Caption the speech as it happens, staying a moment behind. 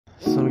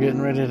So I'm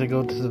getting ready to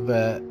go to the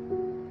vet,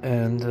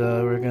 and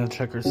we're gonna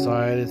check her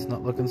side. It's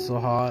not looking so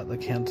hot. The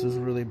cancer's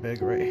really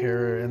big right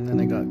here, and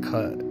then it got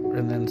cut,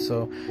 and then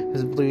so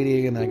it's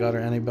bleeding, and I got her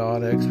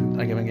antibiotics. I've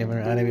been giving her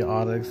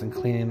antibiotics and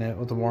cleaning it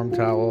with a warm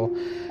towel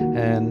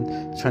and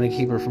trying to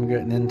keep her from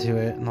getting into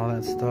it and all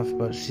that stuff.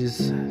 But she's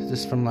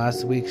just from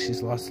last week,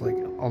 she's lost like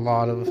a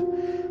lot of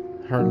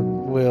her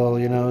will,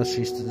 you know. She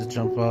used to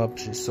jump up.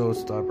 She's so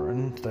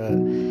stubborn that,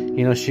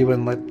 you know, she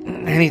wouldn't let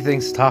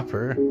anything stop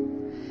her.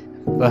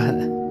 But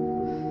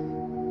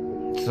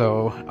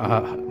so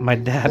my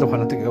dad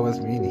wanted to go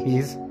with me, and he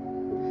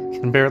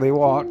can barely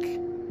walk.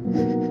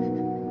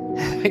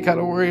 I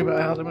gotta worry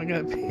about how am I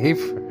gonna pay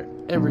for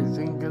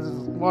everything, because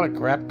there's a lot of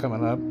crap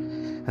coming up,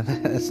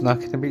 and it's not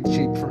gonna be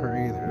cheap for her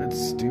either. It's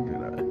stupid.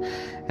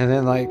 And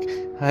then, like,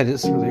 I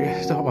just really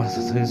don't want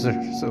to lose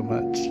her so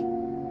much.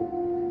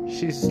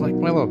 She's like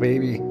my little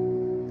baby.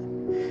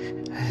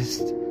 I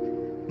just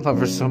love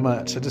her so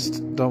much. I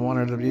just don't want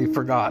her to be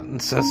forgotten.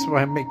 So that's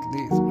why I make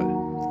these. But